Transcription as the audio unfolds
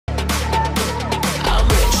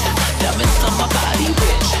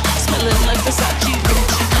Versace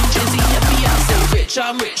rich, Jay-Z and Beyonce rich.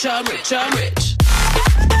 I'm rich, I'm rich, I'm rich.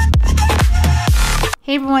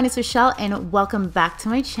 Hey everyone, it's Rochelle and welcome back to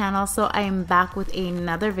my channel. So I am back with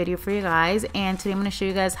another video for you guys, and today I'm going to show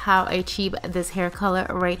you guys how I achieve this hair color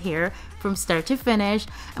right here from start to finish.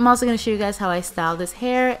 I'm also going to show you guys how I style this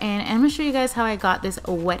hair, and I'm going to show you guys how I got this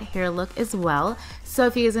wet hair look as well. So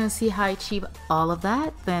if you guys want to see how I achieve all of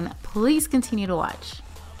that, then please continue to watch.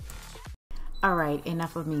 Alright,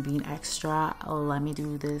 enough of me being extra, let me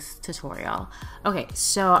do this tutorial. Okay,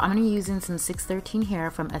 so I'm going to be using some 613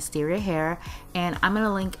 hair from Asteria hair, and I'm going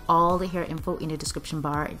to link all the hair info in the description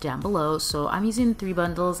bar down below. So I'm using 3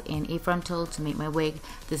 bundles and a frontal to make my wig.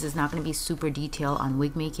 This is not going to be super detailed on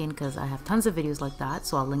wig making because I have tons of videos like that,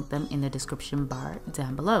 so I'll link them in the description bar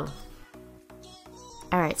down below.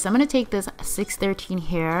 Alright, so I'm going to take this 613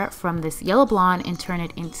 hair from this yellow blonde and turn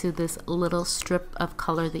it into this little strip of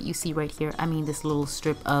color that you see right here. I mean this little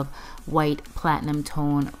strip of white platinum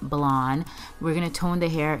tone blonde. We're going to tone the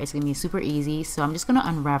hair. It's going to be super easy. So I'm just going to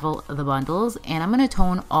unravel the bundles, and I'm going to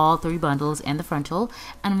tone all 3 bundles and the frontal.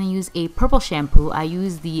 And I'm going to use a purple shampoo. I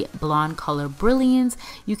use the blonde color Brilliance.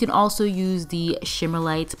 You can also use the Shimmer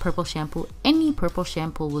Lights purple shampoo. Any purple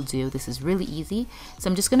shampoo will do. This is really easy. So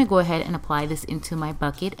I'm just going to go ahead and apply this into my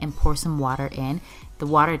bucket and pour some water in. The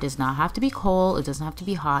water does not have to be cold, it doesn't have to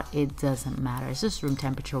be hot, it doesn't matter. It's just room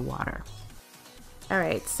temperature water.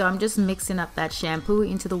 Alright, so I'm just mixing up that shampoo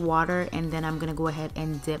into the water, and then I'm gonna go ahead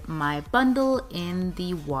and dip my bundle in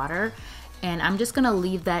the water, and I'm just gonna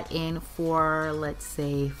leave that in for, let's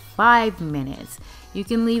say, 5 minutes. You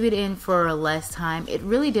can leave it in for less time. It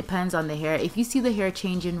really depends on the hair. If you see the hair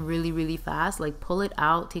changing really fast, like pull it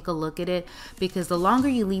out, take a look at it, because the longer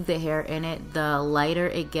you leave the hair in it, the lighter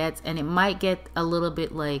it gets, and it might get a little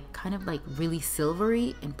bit like kind of like really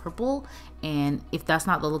silvery and purple. And if that's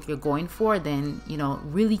not the look you're going for, then you know,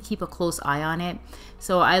 really keep a close eye on it.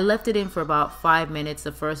 So I left it in for about 5 minutes,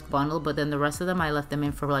 the first bundle, but then the rest of them I left them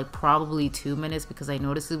in for like probably 2 minutes because I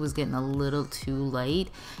noticed it was getting a little too light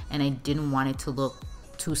and I didn't want it to look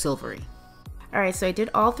too silvery. Alright, so I did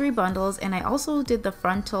all 3 bundles, and I also did the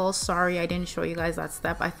frontal. Sorry I didn't show you guys that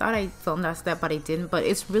step. I thought I filmed that step, but I didn't. But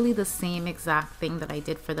it's really the same exact thing that I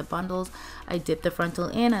did for the bundles. I dipped the frontal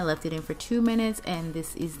in, I left it in for 2 minutes, and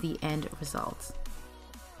this is the end result.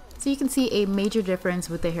 So you can see a major difference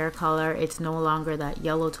with the hair color. It's no longer that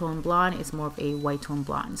yellow tone blonde, it's more of a white tone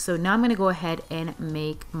blonde. So now I'm going to go ahead and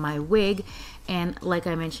make my wig. And like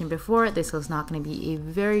I mentioned before, this is not going to be a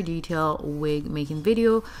very detailed wig making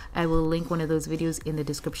video. I will link one of those videos in the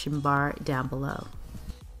description bar down below.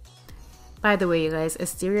 By the way, you guys,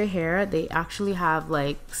 Asteria hair, they actually have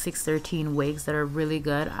like 613 wigs that are really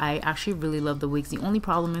good. I actually really love the wigs. The only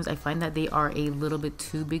problem is I find that they are a little bit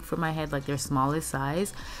too big for my head, like they're smallest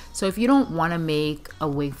size. So if you don't want to make a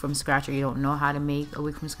wig from scratch, or you don't know how to make a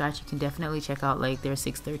wig from scratch, you can definitely check out like their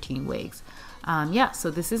 613 wigs. Yeah, so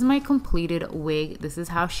this is my completed wig. This is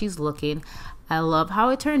how she's looking. I love how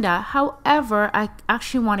it turned out. However, I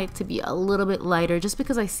actually want it to be a little bit lighter just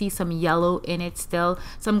because I see some yellow in it still.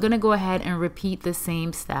 So I'm gonna go ahead and repeat the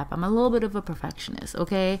same step. I'm a little bit of a perfectionist,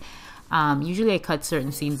 okay? Usually I cut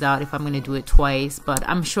certain seams out if I'm gonna do it twice, but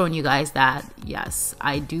I'm showing you guys that yes,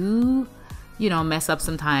 I do, you know, mess up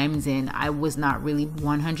sometimes, and I was not really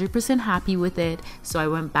 100% happy with it. So I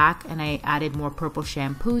went back and I added more purple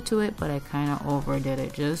shampoo to it, but I kind of overdid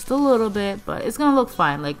it just a little bit, but it's gonna look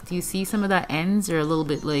fine. Like, do you see some of the ends are a little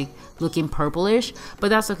bit like looking purplish, but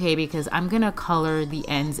that's okay because I'm gonna color the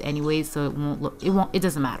ends anyway, so it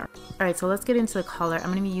doesn't matter. All right, so let's get into the color. I'm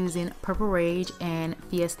gonna be using Purple Rage and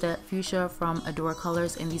Fiesta Fuchsia from Adore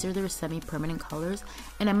Colors, and these are their semi-permanent colors,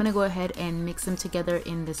 and I'm gonna go ahead and mix them together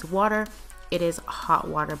in this water. It is hot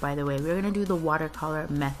water, by the way. We're gonna do the watercolor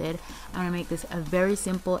method. I'm gonna make this very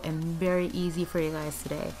simple and very easy for you guys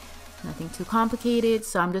today. Nothing too complicated.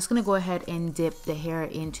 So I'm just gonna go ahead and dip the hair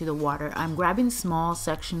into the water. I'm grabbing small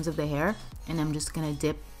sections of the hair and I'm just gonna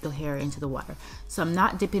dip the hair into the water. So I'm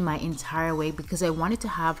not dipping my entire way because I want it to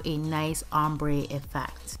have a nice ombre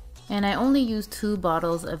effect. And I only use 2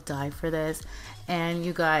 bottles of dye for this. And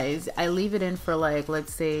you guys, I leave it in for like,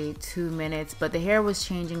 let's say 2 minutes, but the hair was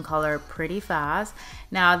changing color pretty fast.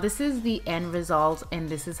 Now this is the end result, and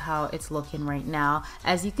this is how it's looking right now.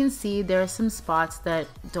 As you can see, there are some spots that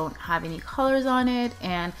don't have any colors on it,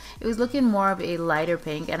 and it was looking more of a lighter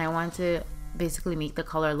pink, and I want to basically make the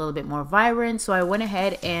color a little bit more vibrant. So I went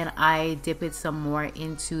ahead and I dipped it some more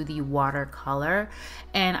into the watercolor,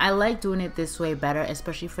 and I like doing it this way better,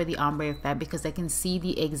 especially for the ombre effect, because I can see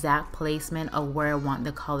the exact placement of where I want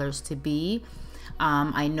the colors to be.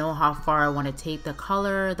 I know how far I want to take the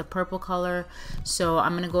color, the purple color. So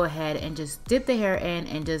I'm going to go ahead and just dip the hair in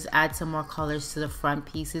and just add some more colors to the front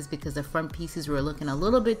pieces, because the front pieces were looking a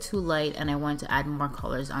little bit too light and I wanted to add more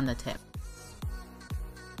colors on the tip.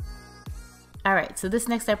 Alright, so this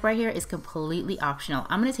next step right here is completely optional.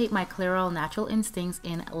 I'm going to take my Clairol Natural Instincts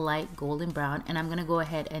in light golden brown, and I'm going to go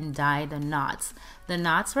ahead and dye the knots. The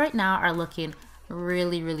knots right now are looking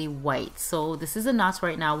really white. So this is the knots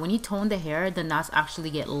right now. When you tone the hair, the knots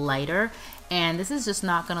actually get lighter, and this is just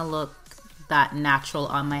not going to look that natural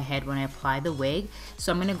on my head when I apply the wig.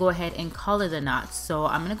 So I'm going to go ahead and color the knots. So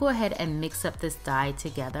I'm going to go ahead and mix up this dye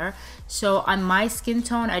together. So on my skin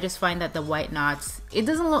tone, I just find that the white knots, it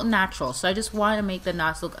doesn't look natural. So I just want to make the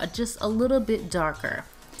knots look just a little bit darker.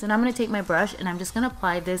 So now I'm going to take my brush and I'm just going to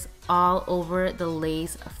apply this all over the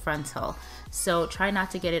lace frontal. So try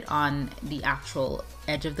not to get it on the actual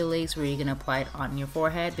edge of the lace where you're going to apply it on your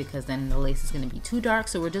forehead, because then the lace is going to be too dark.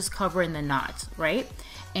 So we're just covering the knots, right?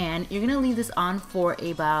 And you're going to leave this on for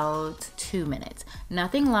about 2 minutes.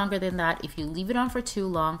 Nothing longer than that. If you leave it on for too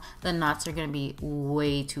long, the knots are going to be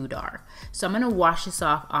way too dark. So I'm going to wash this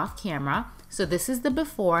off camera. So this is the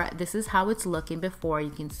before. This is how it's looking before. You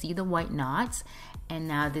can see the white knots. And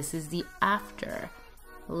now this is the after.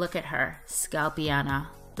 Look at her, Scalpiana.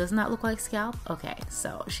 Doesn't that look like scalp? Okay,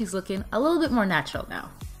 so she's looking a little bit more natural now.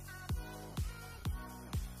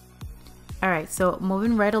 Alright, so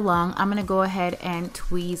moving right along, I'm going to go ahead and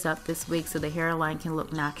tweeze up this wig so the hairline can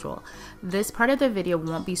look natural. This part of the video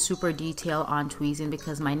won't be super detailed on tweezing,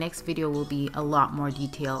 because my next video will be a lot more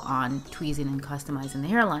detail on tweezing and customizing the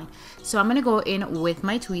hairline. So I'm going to go in with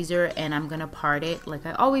my tweezer and I'm going to part it like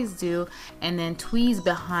I always do, and then tweeze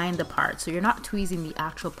behind the part. So you're not tweezing the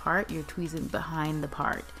actual part, you're tweezing behind the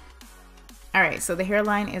part. Alright, so the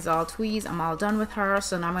hairline is all tweezed. I'm all done with her.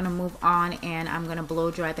 So now I'm going to move on and I'm going to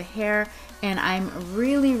blow dry the hair. And I'm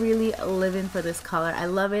really living for this color. I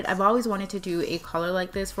love it. I've always wanted to do a color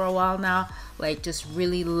like this for a while now. Like just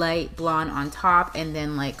really light blonde on top and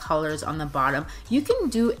then like colors on the bottom. You can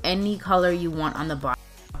do any color you want on the bottom.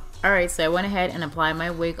 Alright, so I went ahead and applied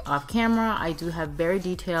my wig off camera. I do have very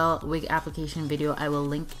detailed wig application video. I will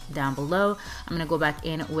link down below. I'm going to go back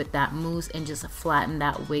in with that mousse and just flatten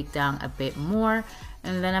that wig down a bit more.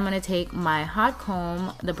 And then I'm going to take my hot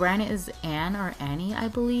comb. The brand is Anne or Annie, I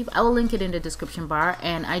believe. I will link it in the description bar.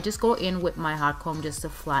 And I just go in with my hot comb just to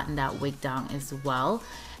flatten that wig down as well.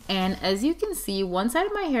 And as you can see, one side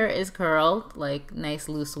of my hair is curled, like nice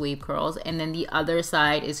loose wave curls, and then the other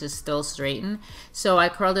side is just still straightened. So I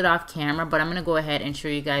curled it off camera, but I'm going to go ahead and show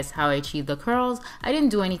you guys how I achieved the curls. I didn't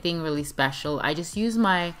do anything really special. I just used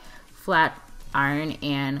my flat iron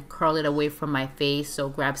and curl it away from my face. So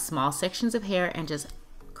grab small sections of hair and just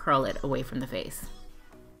curl it away from the face.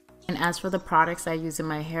 And as for the products I use in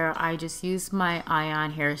my hair, I just use my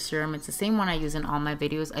Ion hair serum. It's the same one I use in all my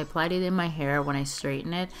videos. I applied it in my hair when I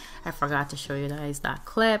straighten it. I forgot to show you guys that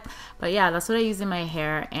clip. But yeah, that's what I use in my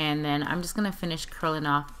hair. And then I'm just going to finish curling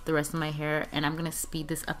off the rest of my hair. And I'm going to speed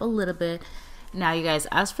this up a little bit. Now you guys,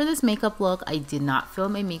 as for this makeup look, I did not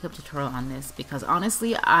film a makeup tutorial on this because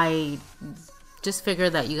honestly, I just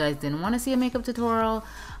figured that you guys didn't want to see a makeup tutorial.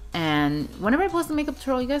 And whenever I post a makeup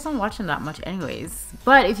tutorial, you guys don't watch them that much anyways.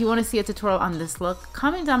 But if you want to see a tutorial on this look,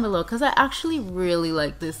 comment down below, because I actually really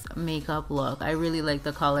like this makeup look. I really like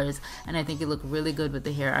the colors and I think it looked really good with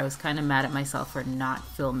the hair. I was kind of mad at myself for not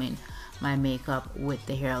filming my makeup with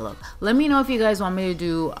the hair look. Let me know if you guys want me to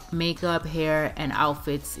do makeup, hair, and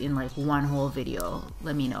outfits in like one whole video.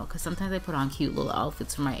 Let me know, because sometimes I put on cute little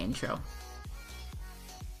outfits for my intro.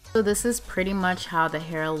 So this is pretty much how the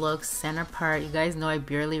hair looks center part. You guys know I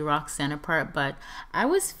barely rock center part, but I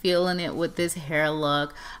was feeling it with this hair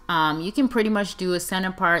look. You can pretty much do a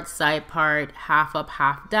center part, side part, half up,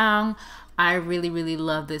 half down. I really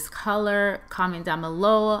love this color. Comment down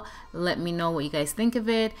below, let me know what you guys think of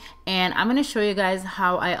it. And I'm going to show you guys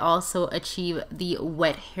how I also achieve the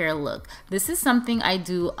wet hair look. This is something I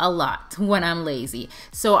do a lot when I'm lazy.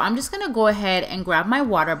 So I'm just going to go ahead and grab my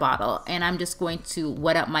water bottle and I'm just going to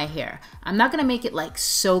wet up my hair. I'm not going to make it like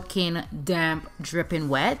soaking, damp, dripping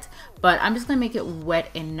wet, but I'm just going to make it wet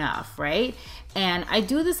enough, right? And I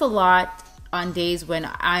do this a lot on days when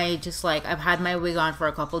I just like, I've had my wig on for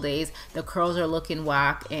a couple days, the curls are looking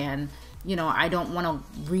whack, and you know, I don't want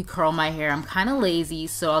to recurl my hair. I'm kind of lazy,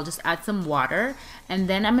 so I'll just add some water and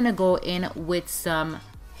then I'm gonna go in with some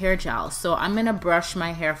hair gel. So I'm gonna brush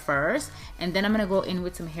my hair first and then I'm gonna go in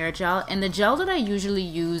with some hair gel, and the gel that I usually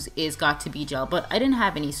use is Got2b gel, but I didn't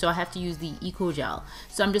have any, so I have to use the Eco Gel.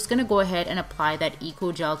 So I'm just gonna go ahead and apply that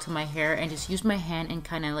Eco Gel to my hair and just use my hand and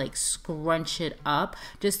kind of like scrunch it up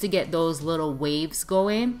just to get those little waves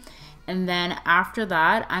going. And then after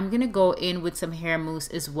that, I'm gonna go in with some hair mousse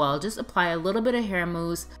as well. Just apply a little bit of hair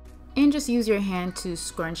mousse and just use your hand to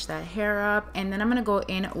scrunch that hair up. And then I'm gonna go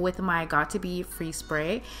in with my Got To Be Free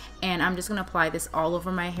Spray, and I'm just gonna apply this all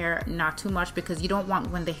over my hair, not too much, because you don't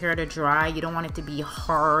want when the hair to dry, you don't want it to be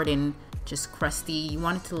hard and just crusty. You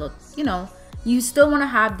want it to look, you know, you still want to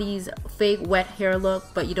have these fake wet hair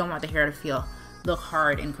look, but you don't want the hair to look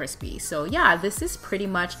hard and crispy. So yeah, this is pretty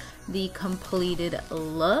much the completed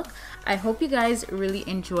look. I hope you guys really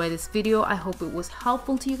enjoy this video. I hope it was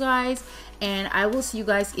helpful to you guys, and I will see you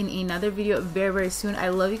guys in another video very, very soon. I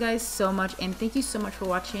love you guys so much, and thank you so much for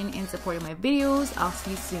watching and supporting my videos. I'll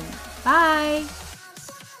see you soon. Bye.